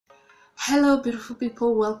Hello beautiful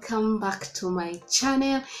people, welcome back to my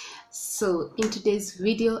channel. So in today's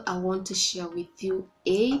video I want to share with you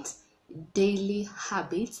 8 daily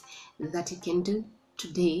habits that you can do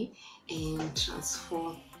today and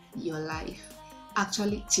transform your life,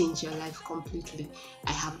 actually change your life completely.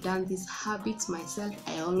 I have done these habits myself.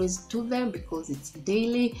 I always do them because it's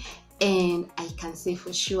daily, and I can say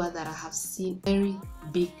for sure that I have seen very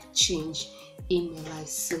big change in my life.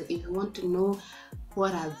 So if you want to know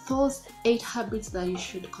what are those 8 habits that you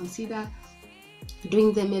should consider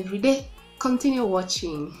doing them every day, continue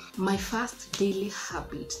watching. My first daily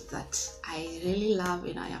habit that I really love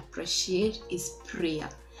and I appreciate is prayer.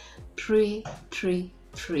 Pray.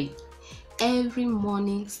 Every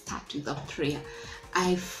morning start with a prayer.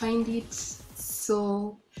 I find it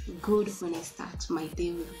so good when I start my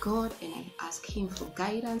day with God and I ask Him for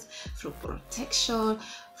guidance, for protection,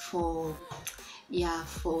 for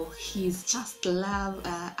His just love,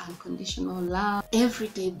 unconditional love. Every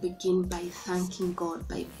day begin by thanking God,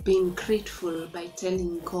 by being grateful, by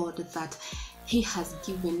telling God that He has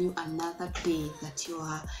given you another day, that you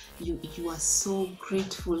are so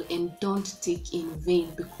grateful, and don't take in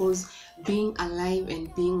vain, because being alive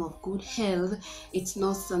and being of good health, it's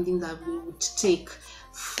not something that we would take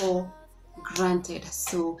for granted.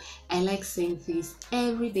 So I like saying this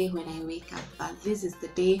every day when I wake up, but this is the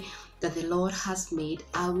day that the Lord has made.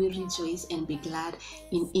 I will rejoice and be glad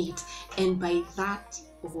in it. And by that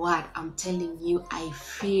word, I'm telling you, I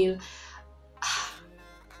feel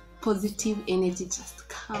positive energy just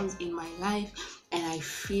comes in my life, and I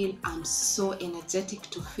feel I'm so energetic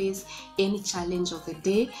to face any challenge of the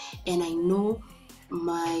day, and I know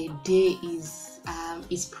my day is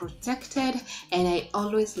protected. And I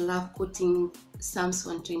always love quoting Psalms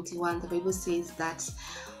 121. The Bible says that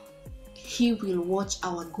He will watch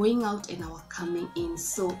our going out and our coming in,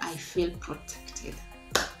 so I feel protected.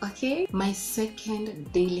 Okay, my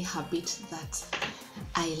second daily habit that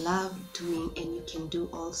I love doing and you can do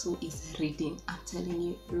also is reading. I'm telling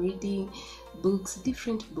you, reading books,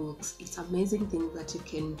 different books, it's amazing thing that you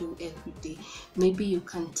can do every day. Maybe you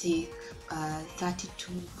can take 30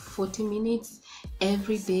 to 40 minutes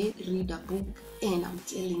every day, read a book, and I'm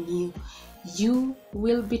telling you, you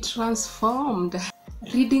will be transformed.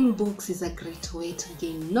 Reading books is a great way to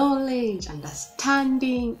gain knowledge,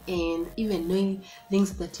 understanding, and even knowing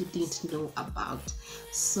things that you didn't know about.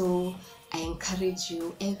 So I encourage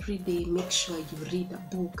you every day, make sure you read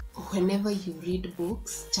a book. Whenever you read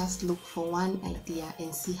books, just look for one idea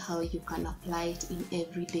and see how you can apply it in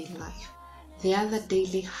everyday life. The other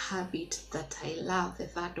daily habit that I love, the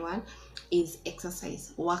third one, is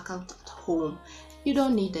exercise, workout at home. You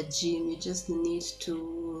don't need a gym, you just need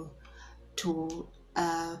to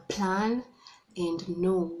plan and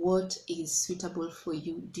know what is suitable for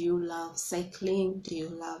you. Do you love cycling? Do you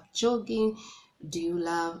love jogging? Do you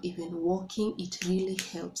love even walking? It really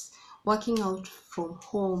helps. Working out from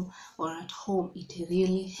home or at home, it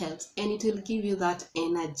really helps, and it will give you that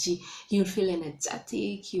energy. You'll feel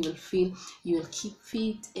energetic, you will keep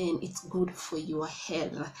fit, and it's good for your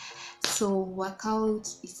health. So workout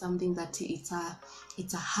is something that it's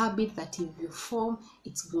a habit that if you form,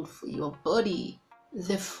 it's good for your body.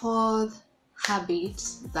 The fourth habit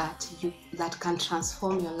that can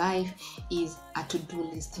transform your life is a to-do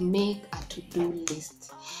list. Make a to-do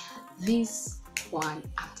list. This one,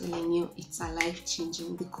 I'm telling you, it's a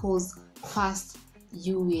life-changing, because first,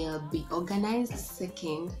 you will be organized.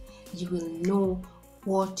 Second, you will know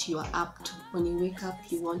what you are up to. When you wake up,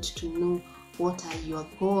 you want to know what are your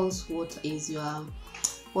goals, what are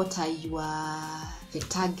the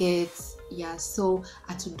targets. So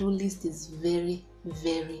a to-do list is very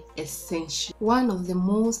essential. One of the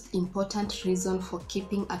most important reasons for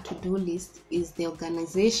keeping a to-do list is the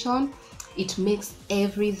organization. It makes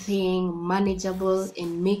everything manageable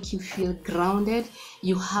and make you feel grounded.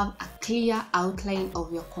 You have a clear outline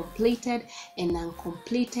of your completed and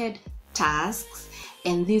uncompleted tasks,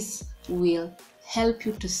 and this will help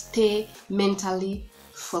you to stay mentally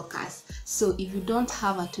focused. So if you don't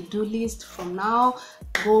have a to-do list, from now,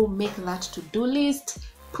 go make that to-do list.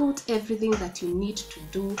 Put everything that you need to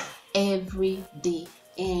do every day,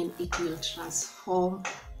 and it will transform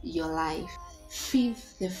your life. The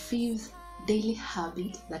fifth daily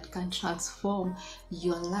habit that can transform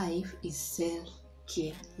your life is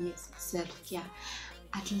self-care. Yes, self-care.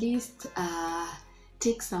 At least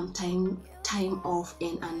take some time off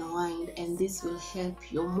and unwind, and this will help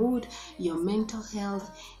your mood, your mental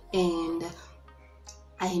health, and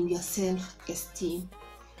your self-esteem.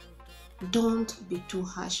 Don't be too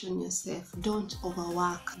harsh on yourself. Don't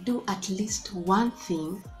overwork. Do at least one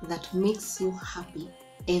thing that makes you happy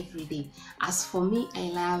every day. As for me,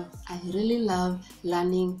 I really love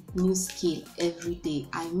learning new skill every day.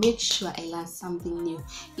 I make sure I learn something new.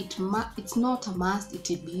 It's not a must it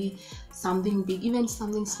will be something big, even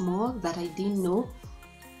something small that I didn't know.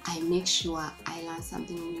 I make sure I learn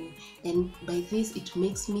something new, and by this it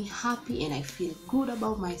makes me happy and I feel good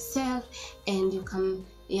about myself. And you can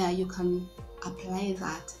apply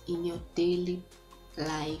that in your daily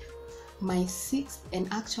life. My sixth and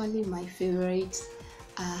actually my favorite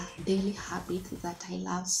daily habit that I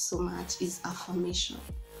love so much is affirmation.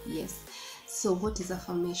 Yes, so what is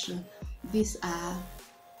affirmation? These are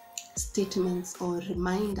statements or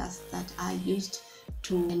reminders that are used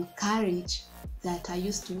to encourage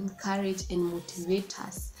and motivate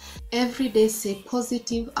us. Every day say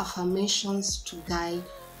positive affirmations to guide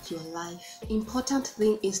your life. The important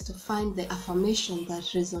thing is to find the affirmation that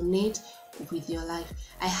resonates with your life.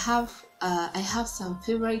 I have some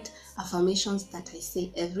favorite affirmations that I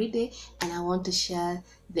say every day, and I want to share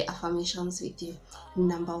the affirmations with you.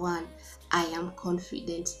 Number 1, I am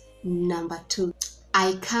confident. Number 2,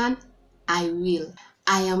 I can, I will.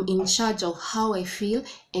 I am in charge of how I feel,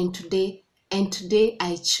 and today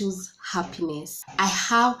I choose happiness. I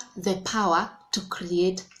have the power to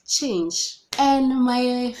create change. And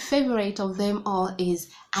my favorite of them all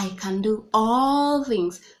is I can do all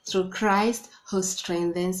things through Christ who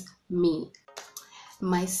strengthens me.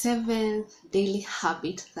 My seventh daily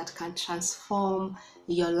habit that can transform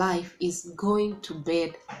your life is going to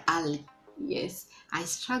bed early. Yes, I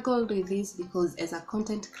struggled with this because as a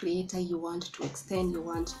content creator, you want to extend, you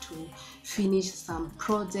want to finish some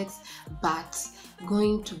projects, but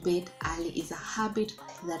going to bed early is a habit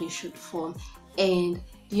that you should form. And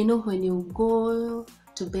when you go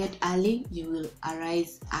to bed early, you will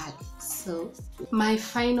arise early. So my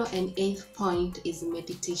final and eighth point is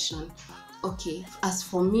meditation. Okay, as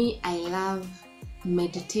for me, I love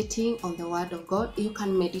meditating on the word of God. You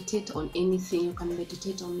can meditate on anything. You can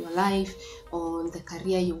meditate on your life, on the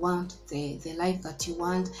career you want, the life that you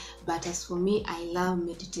want. But as for me, I love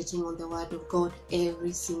meditating on the word of God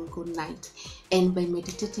every single night. And by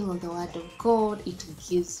meditating on the word of God, it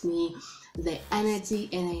gives me the energy,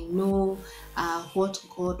 and I know what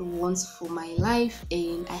God wants for my life,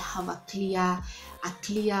 and I have a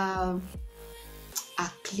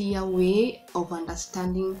clear way of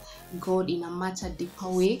understanding God in a much deeper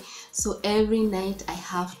way. So every night I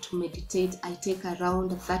have to meditate. I take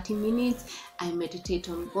around 30 minutes. I meditate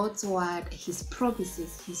on God's word, His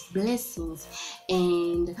promises, His blessings.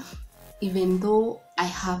 And even though I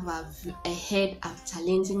have ahead a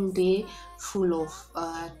challenging day full of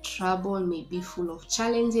trouble, maybe full of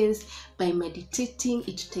challenges, by meditating,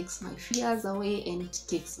 it takes my fears away and it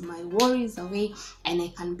takes my worries away, and I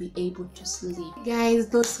can be able to sleep. Guys,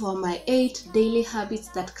 those were my 8 daily habits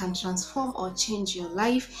that can transform or change your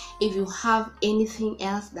life. If you have anything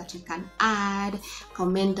else that you can add,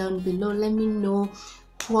 comment down below. Let me know.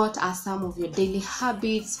 What are some of your daily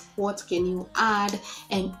habits? What can you add?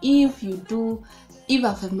 And if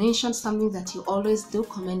I've mentioned something that you always do,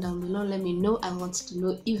 comment down below. Let me know. I want to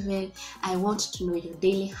know your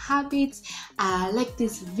daily habits. Like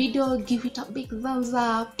this video, give it a big thumbs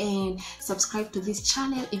up, and subscribe to this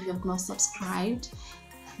channel if you have not subscribed.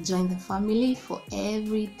 Join the family for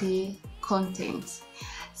everyday content.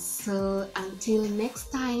 So until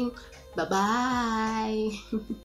next time, bye bye.